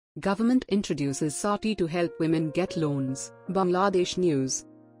Government introduces Sathi to help women get loans. Bangladesh News.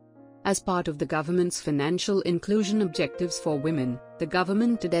 As part of the government's financial inclusion objectives for women, the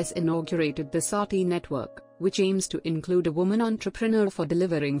government today inaugurated the Sathi network, which aims to include a woman entrepreneur for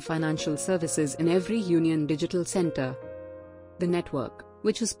delivering financial services in every union digital center. The network,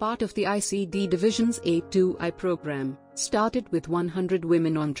 which is part of the ICD Division's A2I program, started with 100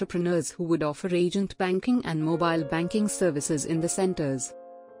 women entrepreneurs who would offer agent banking and mobile banking services in the centers.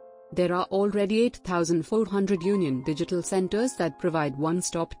 There are already 8,400 union digital centers that provide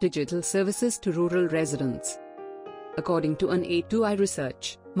one-stop digital services to rural residents. According to an A2I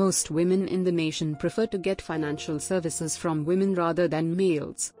research, most women in the nation prefer to get financial services from women rather than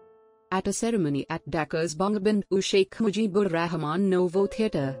males. At a ceremony at Dhaka's Bangabandhu Sheikh Mujibur Rahman Novo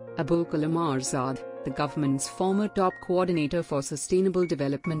Theatre, Abul Kalam Azad, the government's former top coordinator for Sustainable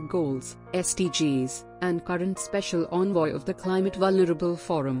Development Goals (SDGs) and current special envoy of the Climate Vulnerable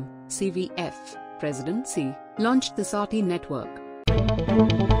Forum (CVF) Presidency, launched the Sathi network.